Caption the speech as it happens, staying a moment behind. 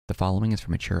The following is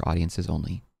for mature audiences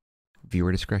only.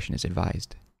 Viewer discretion is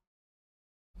advised.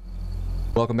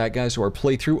 Welcome back, guys, to our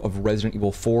playthrough of Resident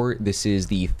Evil 4. This is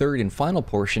the third and final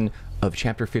portion of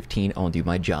Chapter 15, I'll Do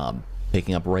My Job.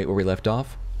 Picking up right where we left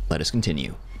off, let us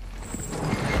continue.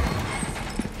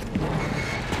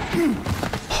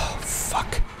 Oh,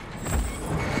 fuck.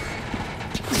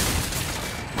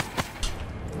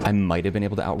 I might have been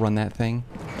able to outrun that thing.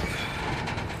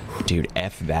 Dude,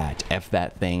 F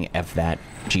that thing, F that.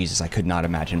 Jesus, I could not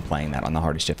imagine playing that on the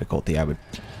hardest difficulty. I'd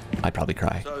probably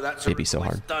cry. So that's It'd be so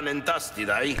hard. Done and dusted,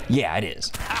 eh? Yeah, it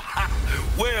is.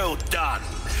 Well done.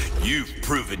 You've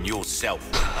proven yourself.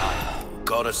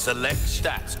 Gotta select.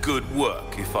 That's good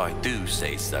work, if I do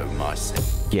say so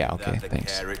myself. Yeah, okay, the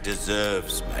thanks. care it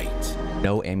deserves, mate.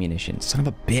 No ammunition. Son of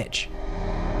a bitch.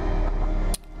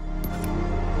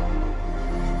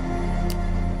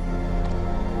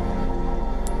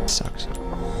 Sucks.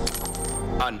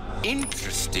 An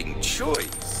interesting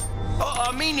choice.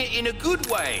 I mean it in a good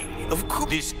way. Of course,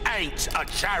 this ain't a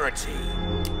charity.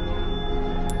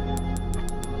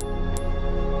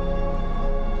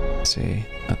 Let's see,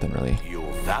 nothing really.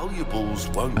 Your valuables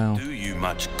won't do you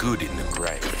much good in the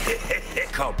grave.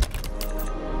 Come.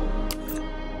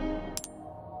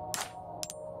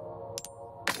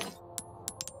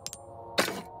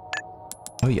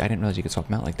 Oh yeah, I didn't realize you could swap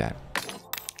them out like that.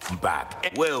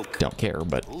 Back. Well, Don't care,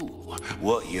 but ooh,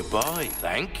 what you buy?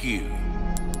 Thank you.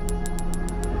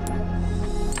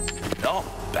 Not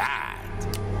bad.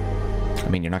 I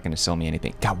mean, you're not going to sell me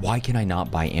anything. God, why can I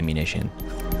not buy ammunition?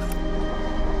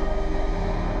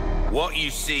 What you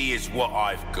see is what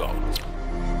I've got.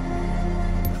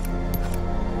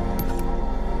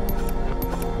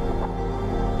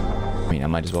 I mean, I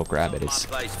might as well grab it. It's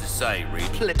my place to say,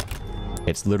 Reed.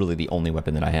 It's literally the only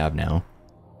weapon that I have now.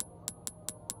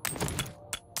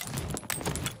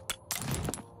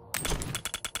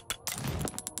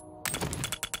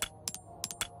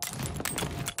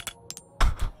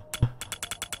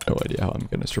 No idea how I'm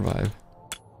gonna survive.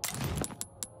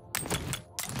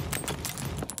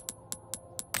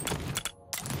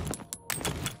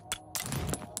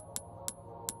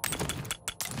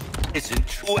 Isn't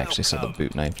true. I actually saw the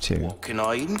boot knife too. What can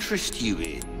I interest you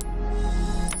in?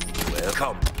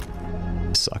 Welcome.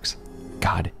 This sucks.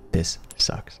 God, this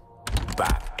sucks.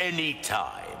 Back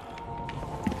anytime.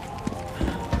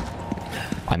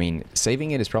 I mean,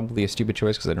 saving it is probably a stupid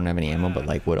choice because I don't have any ammo, but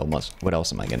like, what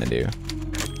else am I gonna do?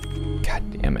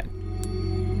 God damn it.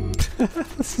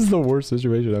 This is the worst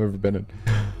situation I've ever been in.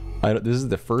 This is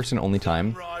the first and only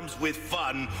time. Rhymes with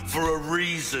fun for a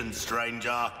reason,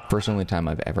 stranger. First and only time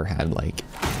I've ever had like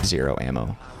 0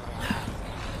 ammo.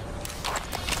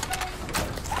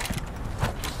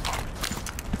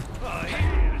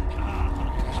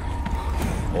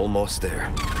 Almost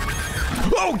there.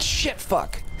 Oh shit!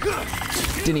 Fuck!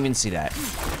 Didn't even see that.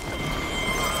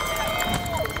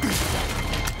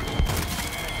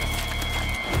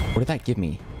 What did that give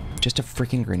me? Just a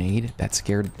freaking grenade? That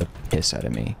scared the piss out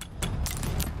of me.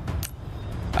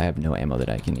 I have no ammo that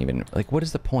I can even... Like, what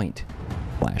is the point?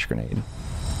 Flash grenade.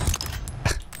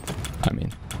 I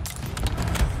mean...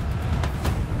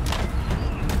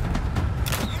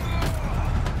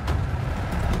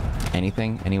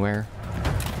 Anything? Anywhere?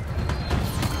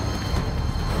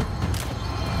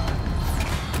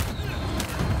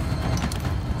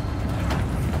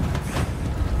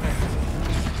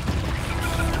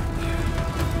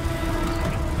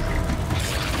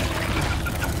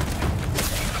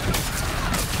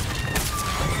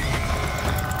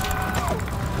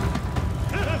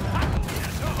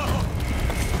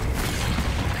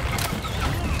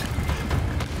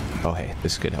 Oh, hey,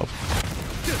 this could help.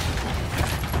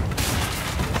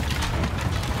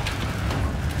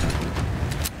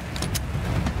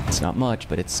 It's not much,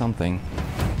 but it's something.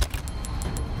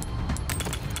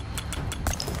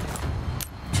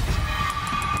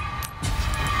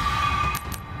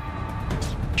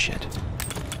 Shit.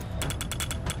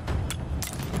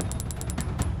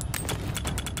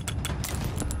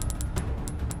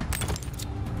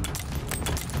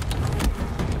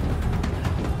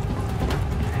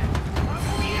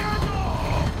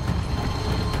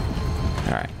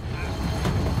 Alright.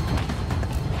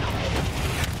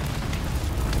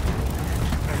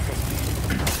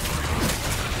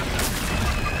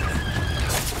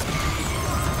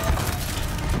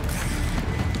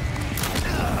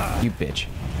 You bitch.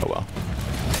 Oh well.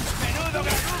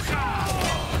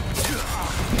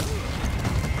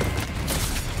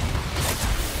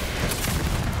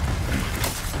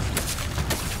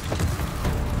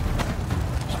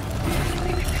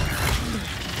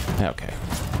 Okay.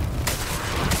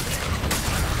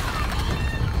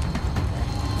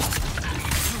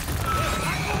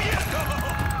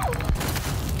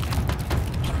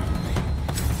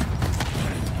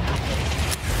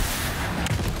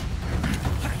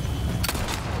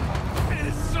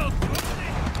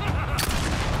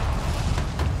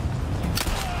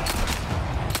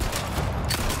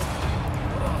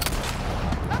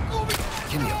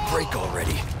 break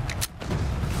already.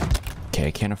 Okay,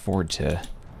 I can't afford to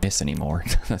miss anymore.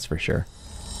 That's for sure.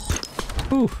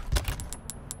 Ooh.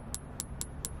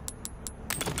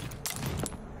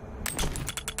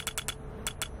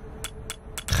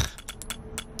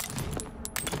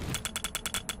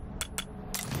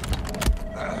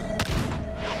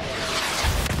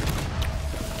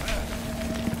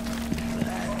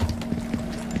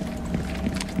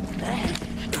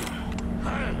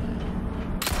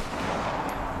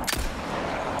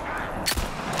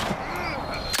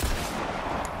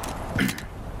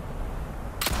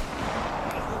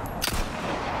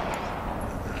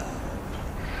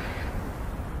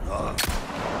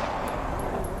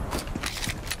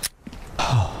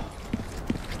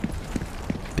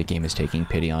 The game is taking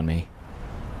pity on me.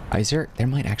 There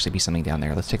might actually be something down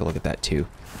there. Let's take a look at that too.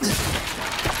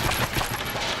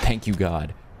 Thank you,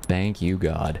 God. Thank you,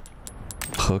 God.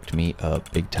 Hooked me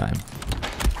up big time.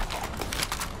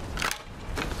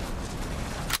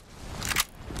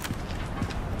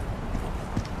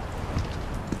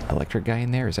 Electric guy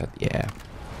in there? Is that... yeah.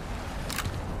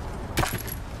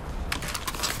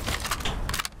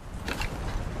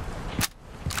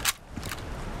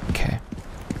 Okay.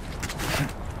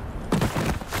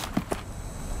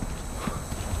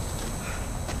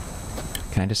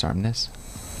 Can I disarm this?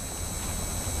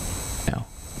 No.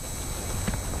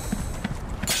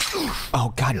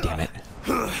 Oh, God damn it.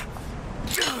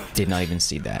 Did not even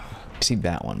see that. I see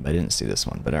that one, but I didn't see this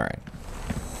one, but alright.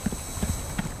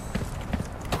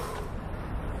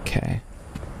 Okay.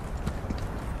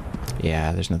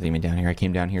 Yeah, there's nothing even down here. I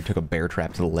came down here, took a bear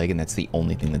trap to the leg, and that's the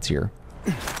only thing that's here.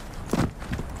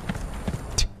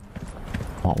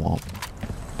 Womp womp.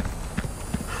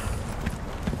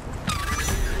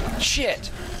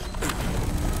 Shit!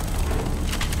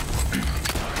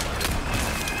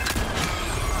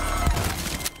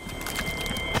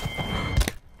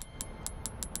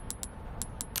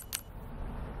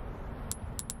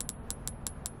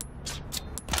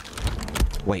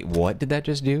 Wait, what did that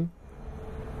just do?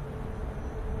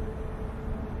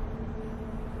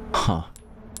 Huh.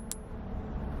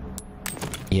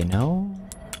 You know?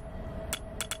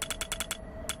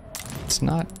 It's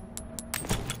not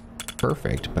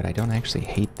perfect, but I don't actually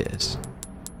hate this.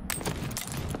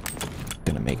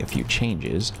 Gonna make a few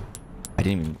changes. I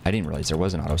didn't realize there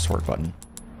was an auto sort button.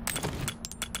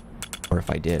 Or if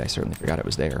I did, I certainly forgot it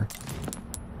was there.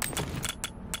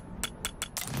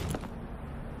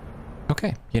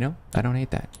 Okay, you know, I don't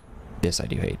hate that. This I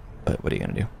do hate, but what are you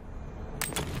gonna do?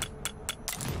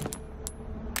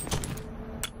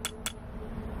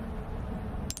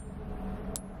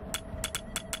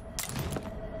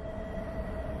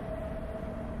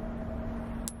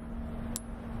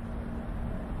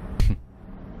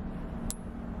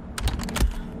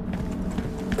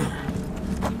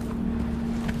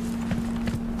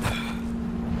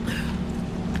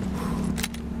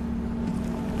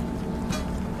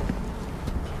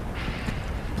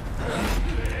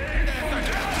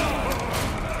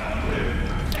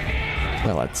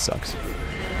 Well, that sucks.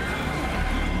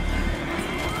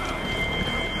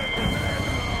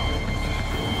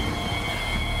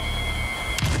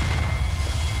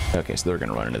 Okay, so they're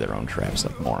gonna run into their own traps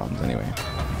like morons anyway.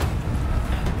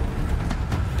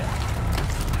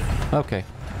 Okay.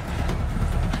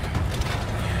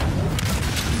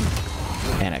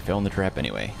 And I fell in the trap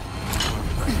anyway.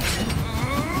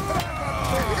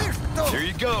 Here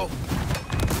you go.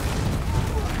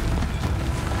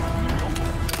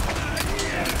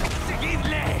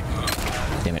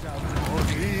 Damn it.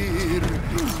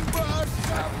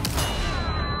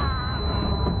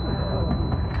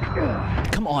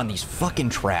 Come on, these fucking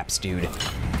traps, dude.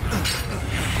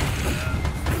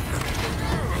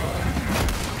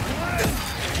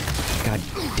 God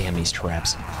damn these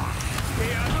traps.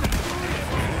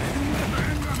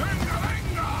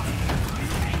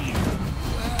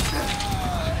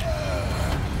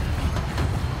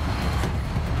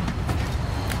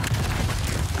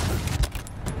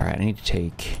 Alright, I need to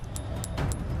take...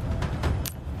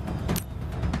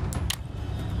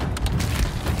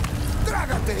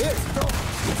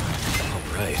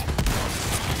 Alright.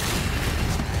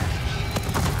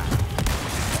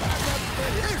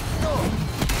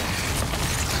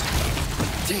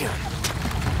 Damn.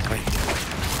 Wait.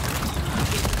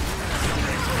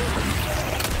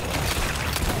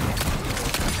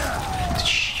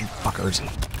 You fuckers.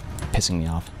 Pissing me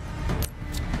off.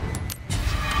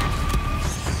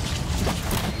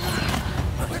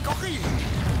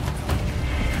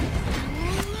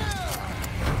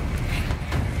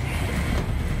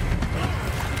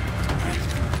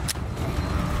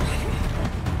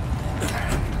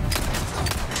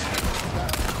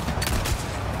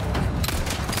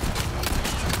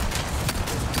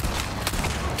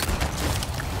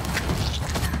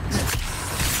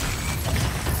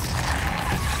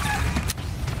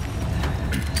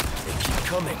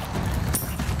 coming.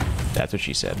 That's what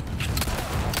she said.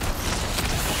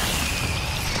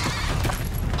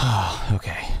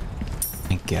 Okay.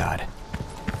 Thank God.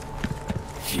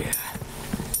 Yeah.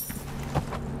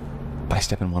 If I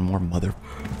step in one more mother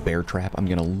bear trap, I'm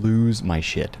gonna lose my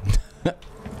shit.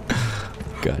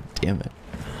 God damn it.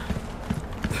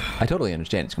 I totally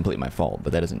understand it's completely my fault,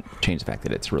 but that doesn't change the fact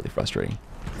that it's really frustrating.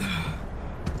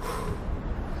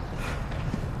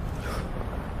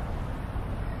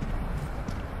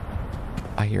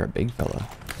 I hear a big fella.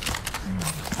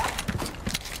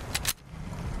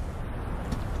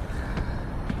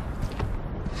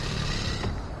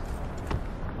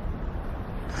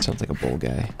 Sounds like a bull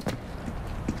guy.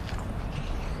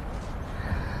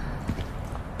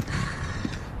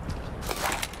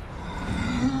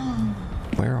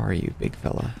 Where are you, big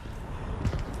fella?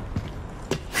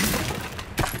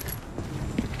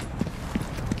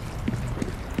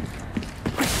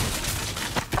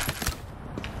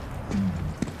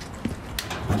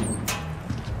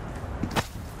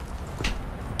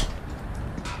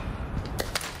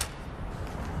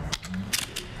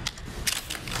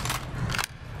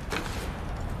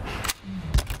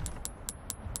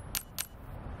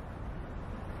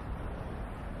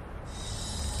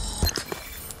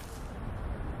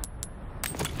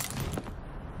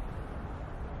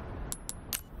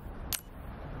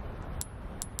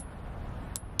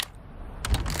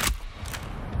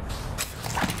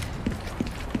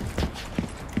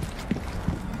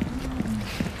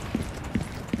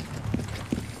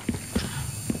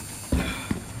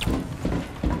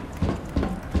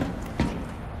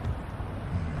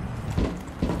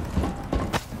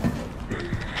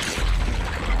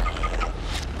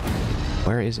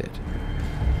 Where is it?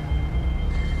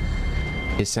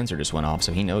 His sensor just went off,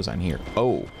 so he knows I'm here.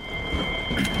 Oh.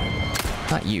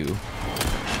 Not you.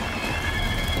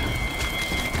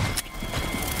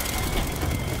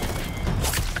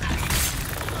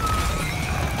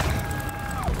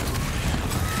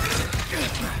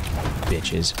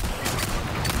 Bitches.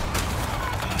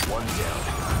 One down.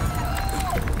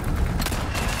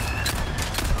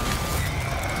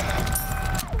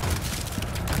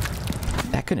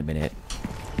 That couldn't have been it.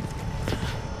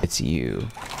 It's you.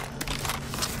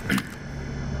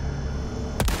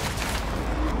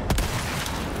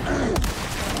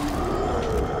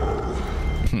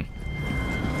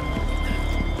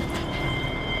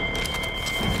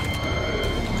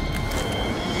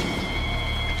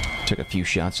 Took a few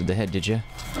shots to the head, did you?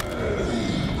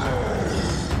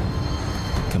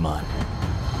 Come on.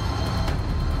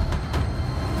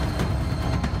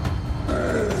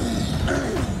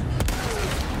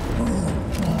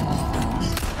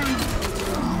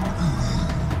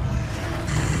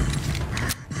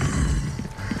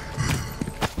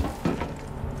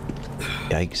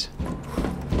 Yikes.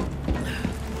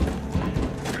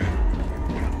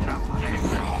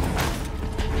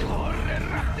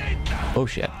 Oh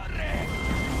shit.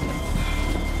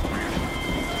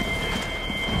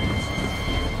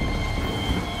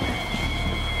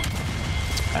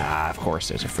 Ah, of course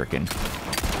there's a frickin'...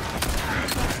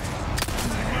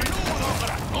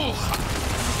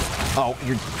 Oh,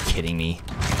 you're kidding me.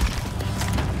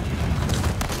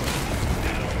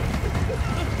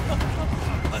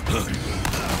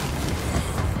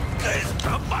 ¿Qué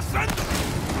está pasando?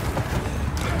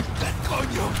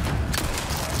 ¡Coño!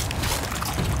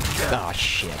 Oh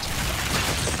shit.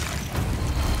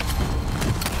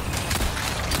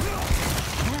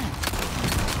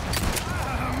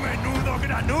 ¡Menudo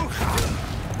granuja!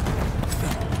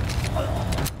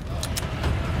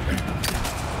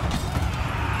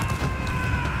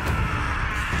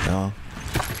 Oh.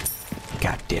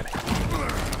 God damn it.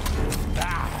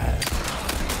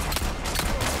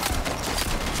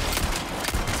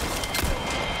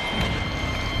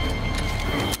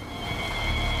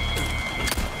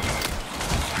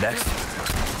 Next.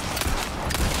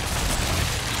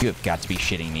 You have got to be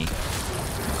shitting me.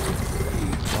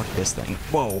 Fuck this thing.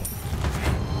 Whoa.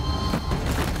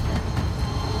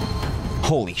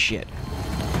 Holy shit.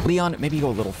 Leon, maybe go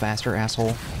a little faster,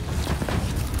 asshole.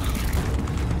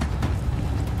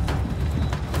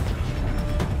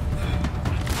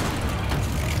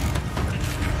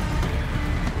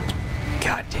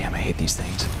 God damn, I hate these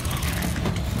things.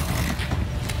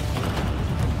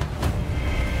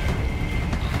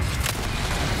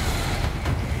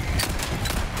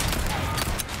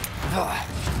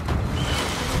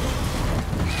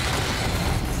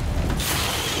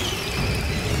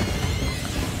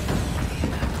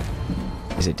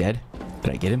 Is it dead?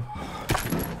 Did I get him?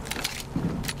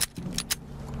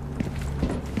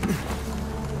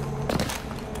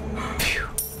 Phew.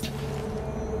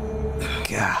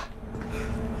 Gah.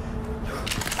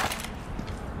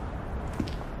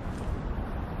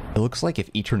 It looks like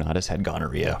if Eternatus had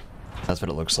gonorrhea. That's what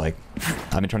it looks like.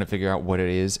 I've been trying to figure out what it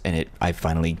is, and it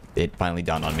finally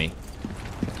dawned on me.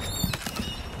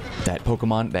 That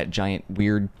Pokemon, that giant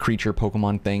weird creature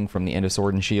Pokemon thing from the end of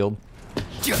Sword and Shield.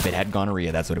 If it had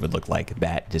gonorrhea, that's what it would look like.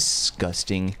 That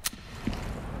disgusting.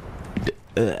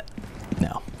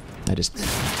 No, I just,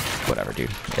 whatever,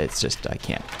 dude. It's just I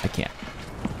can't. I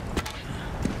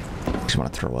just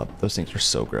want to throw up. Those things are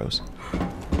so gross.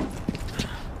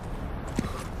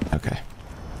 Okay.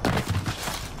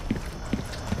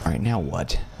 All right, now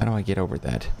what? How do I get over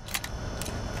that?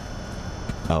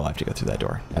 Oh, I have to go through that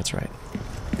door. That's right.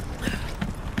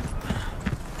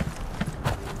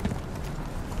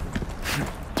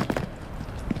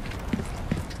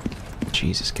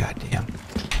 Jesus, goddamn.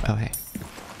 Oh, hey.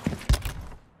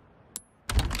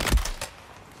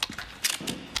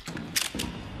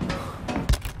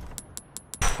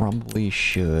 Probably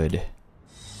should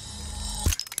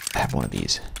have one of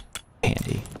these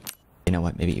handy. You know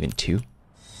what? Maybe even two.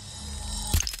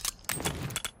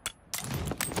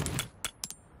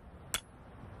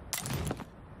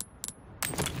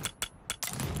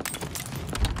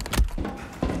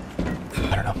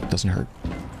 I don't know. Doesn't hurt.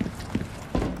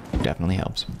 Definitely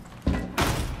helps.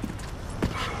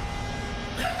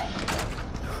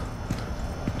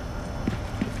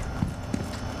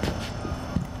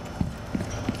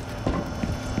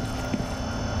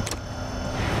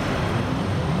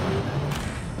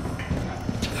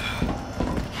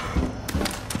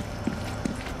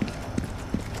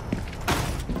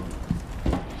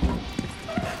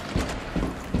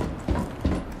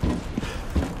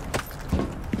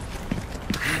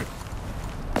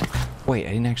 Wait, I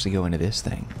didn't actually go into this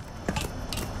thing.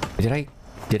 Did I?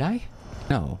 Did I?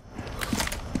 No.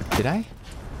 Did I?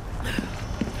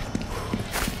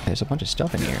 There's a bunch of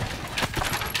stuff in here.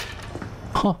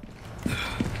 Huh.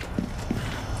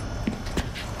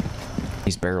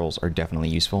 These barrels are definitely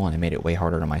useful, and I made it way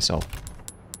harder on myself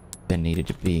than needed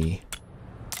to be.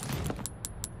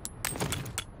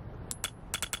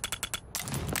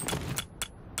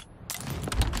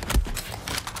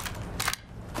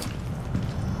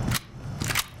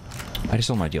 I just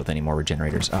don't want to deal with any more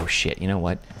regenerators. Oh shit, you know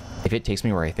what? If it takes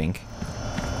me where I think,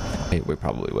 we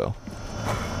probably will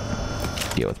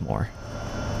deal with more.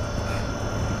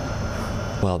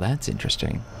 Well, that's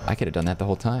interesting. I could have done that the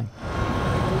whole time.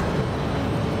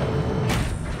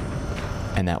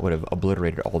 And that would have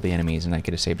obliterated all the enemies, and I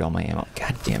could have saved all my ammo.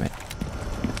 God damn it.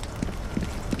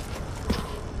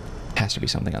 Has to be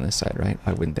something on this side, right?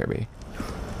 Why wouldn't there be?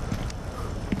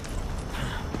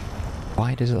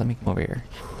 Why does it let me come over here?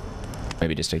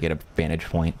 Maybe just to get a vantage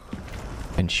point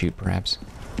and shoot, perhaps.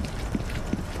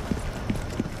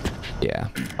 Yeah,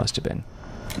 must have been.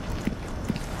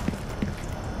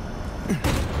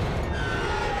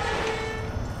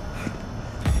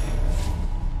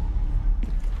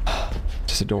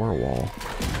 Just a door or wall.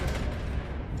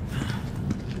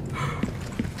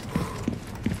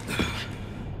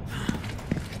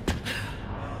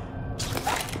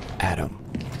 Adam.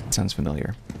 Sounds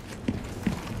familiar.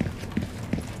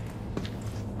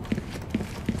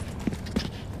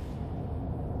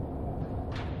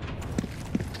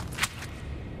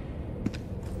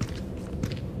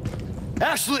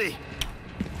 Ashley!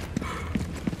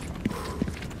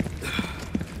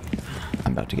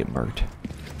 I'm about to get murked.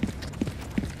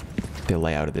 The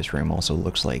layout of this room also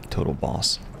looks like total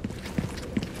boss.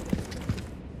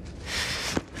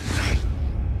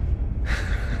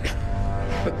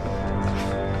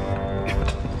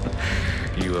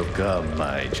 You have come,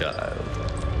 my child.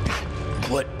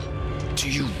 What do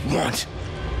you want?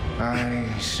 I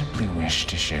simply wish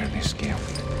to share this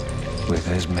gift with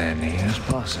as many as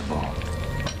possible.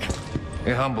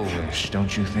 A humble wish,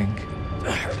 don't you think?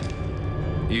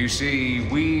 You see,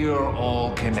 we are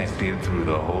all connected through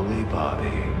the holy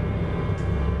body.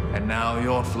 And now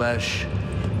your flesh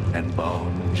and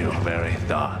bones, your very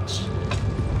thoughts,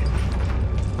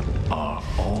 are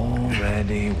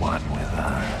already one with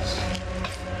us.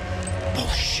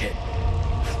 Bullshit.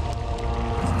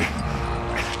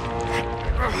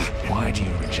 Why do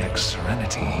you reject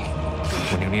serenity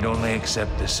when you need only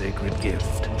accept a sacred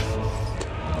gift?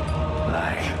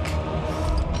 Like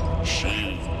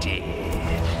she did.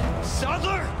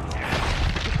 Saddler?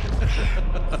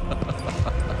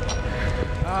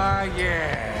 Ah,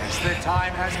 yes, the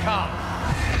time has come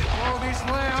for this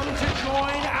lamb to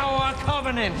join our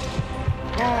covenant.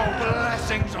 Oh,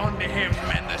 blessings unto him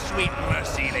and the sweet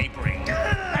mercy they bring.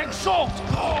 Exalt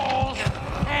all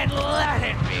and let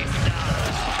it be so.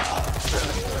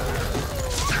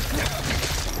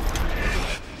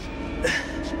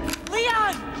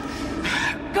 Leon!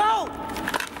 Go!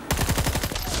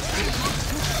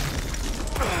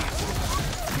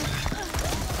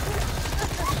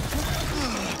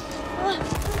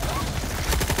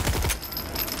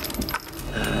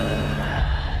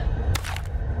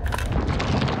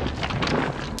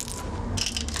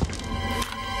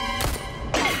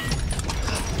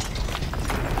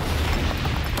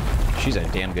 She's a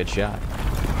damn good shot.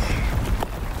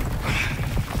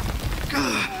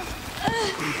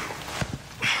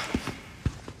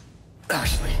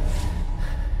 Ashley.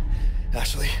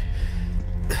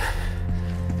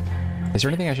 Is there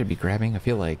anything I should be grabbing? I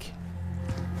feel like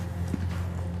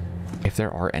if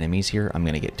there are enemies here, I'm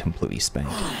gonna get completely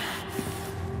spanked.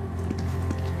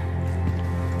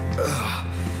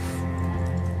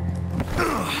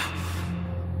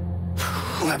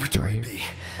 Laboratory B.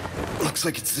 Looks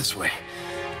like it's this way.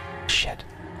 Shit.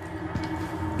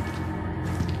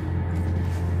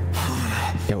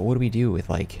 Yeah, what do we do with,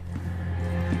 like...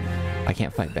 I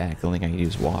can't fight back. The only thing I can do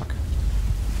is walk.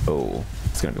 Oh,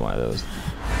 it's gonna be one of those.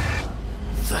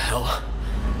 What the hell?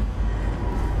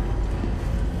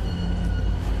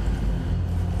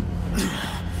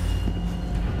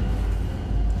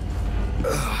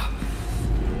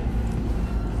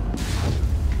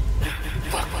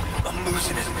 I'm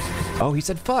losing it. Oh, he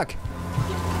said fuck!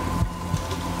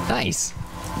 Nice!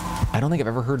 I don't think I've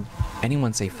ever heard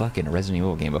anyone say fuck in a Resident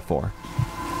Evil game before.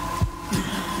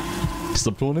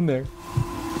 Slipped one in there.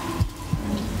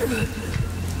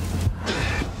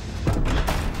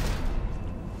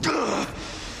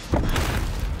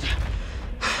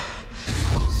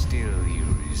 Still you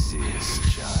resist,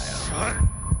 child.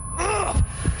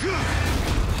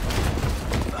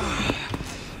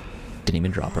 Didn't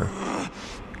even drop her.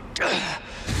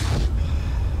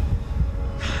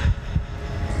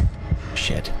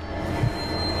 Shit.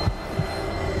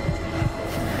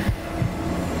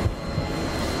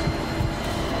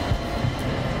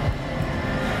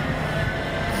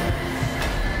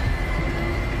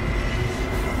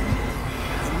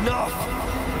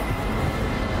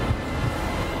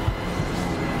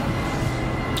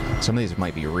 Some of these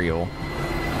might be real.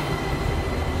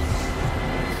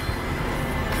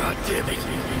 God damn it.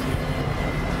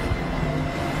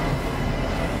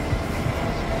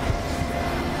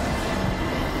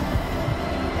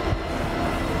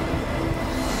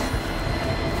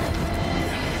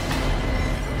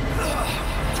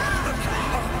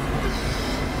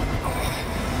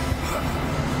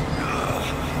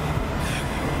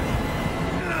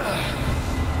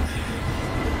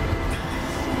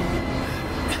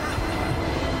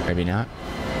 Maybe not.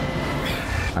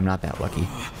 I'm not that lucky.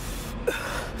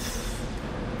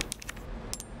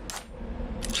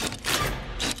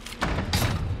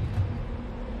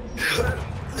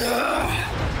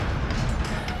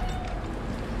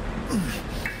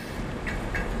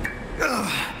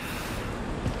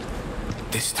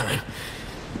 This time,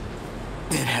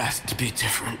 it has to be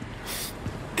different.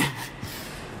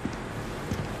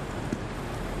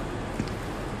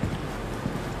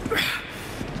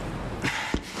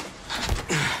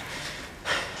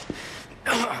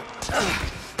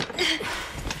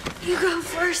 You go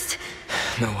first.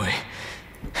 No way.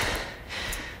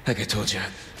 Like I told you,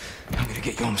 I'm gonna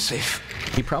get you home safe.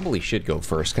 He probably should go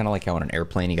first, kind of like how on an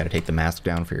airplane you got to take the mask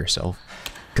down for yourself.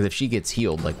 Because if she gets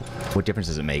healed, like, what difference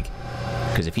does it make?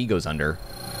 Because if he goes under,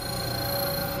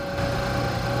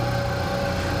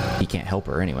 he can't help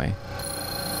her anyway.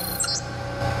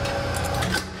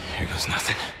 Here goes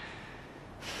nothing.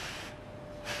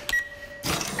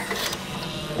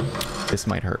 This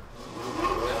might hurt.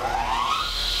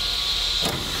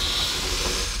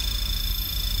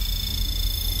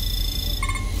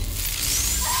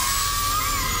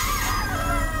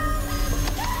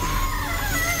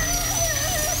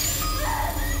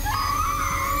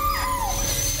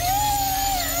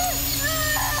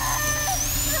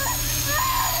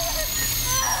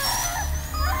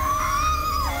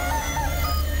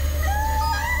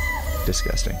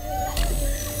 Disgusting.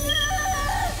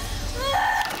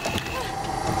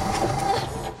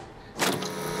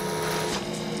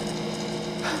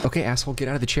 Okay, asshole, get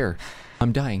out of the chair.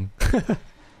 I'm dying.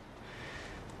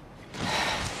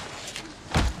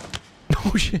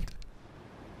 Oh shit.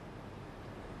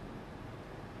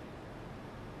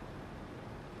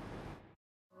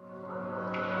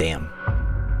 Damn.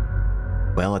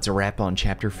 Well, it's a wrap on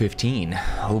chapter 15.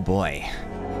 Oh boy.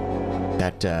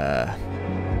 That,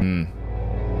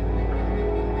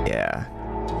 yeah.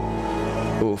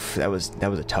 Oof, that was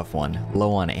a tough one.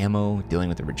 Low on ammo, dealing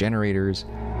with the regenerators.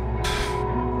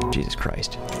 Jesus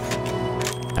Christ.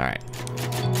 Alright.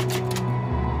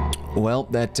 Well,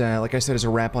 that, like I said, is a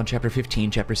wrap on Chapter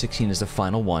 15. Chapter 16 is the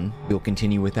final one. We'll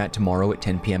continue with that tomorrow at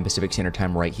 10 p.m. Pacific Standard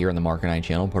Time right here on the Marcanine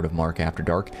channel, part of Marc After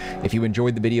Dark. If you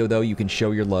enjoyed the video, though, you can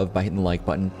show your love by hitting the like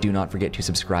button. Do not forget to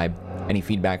subscribe. Any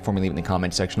feedback for me, leave it in the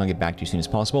comments section. I'll get back to you as soon as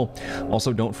possible.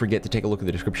 Also, don't forget to take a look at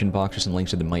the description box for some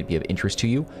links that might be of interest to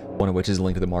you, one of which is a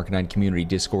link to the Marcanine community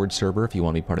Discord server. If you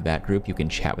want to be part of that group, you can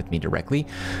chat with me directly.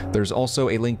 There's also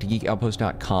a link to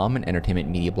geekoutpost.com, an entertainment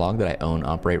media blog that I own,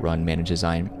 operate, run, manage,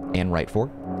 design, and write for.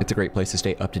 It's a great place to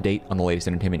stay up to date on the latest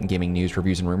entertainment and gaming news,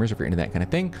 reviews, and rumors if you're into that kind of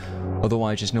thing.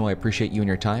 Otherwise, just know I appreciate you and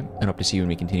your time, and hope to see you when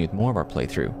we continue with more of our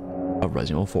playthrough of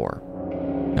Resident Evil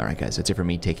 4. Alright guys, that's it for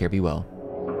me. Take care, be well.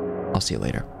 I'll see you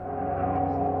later.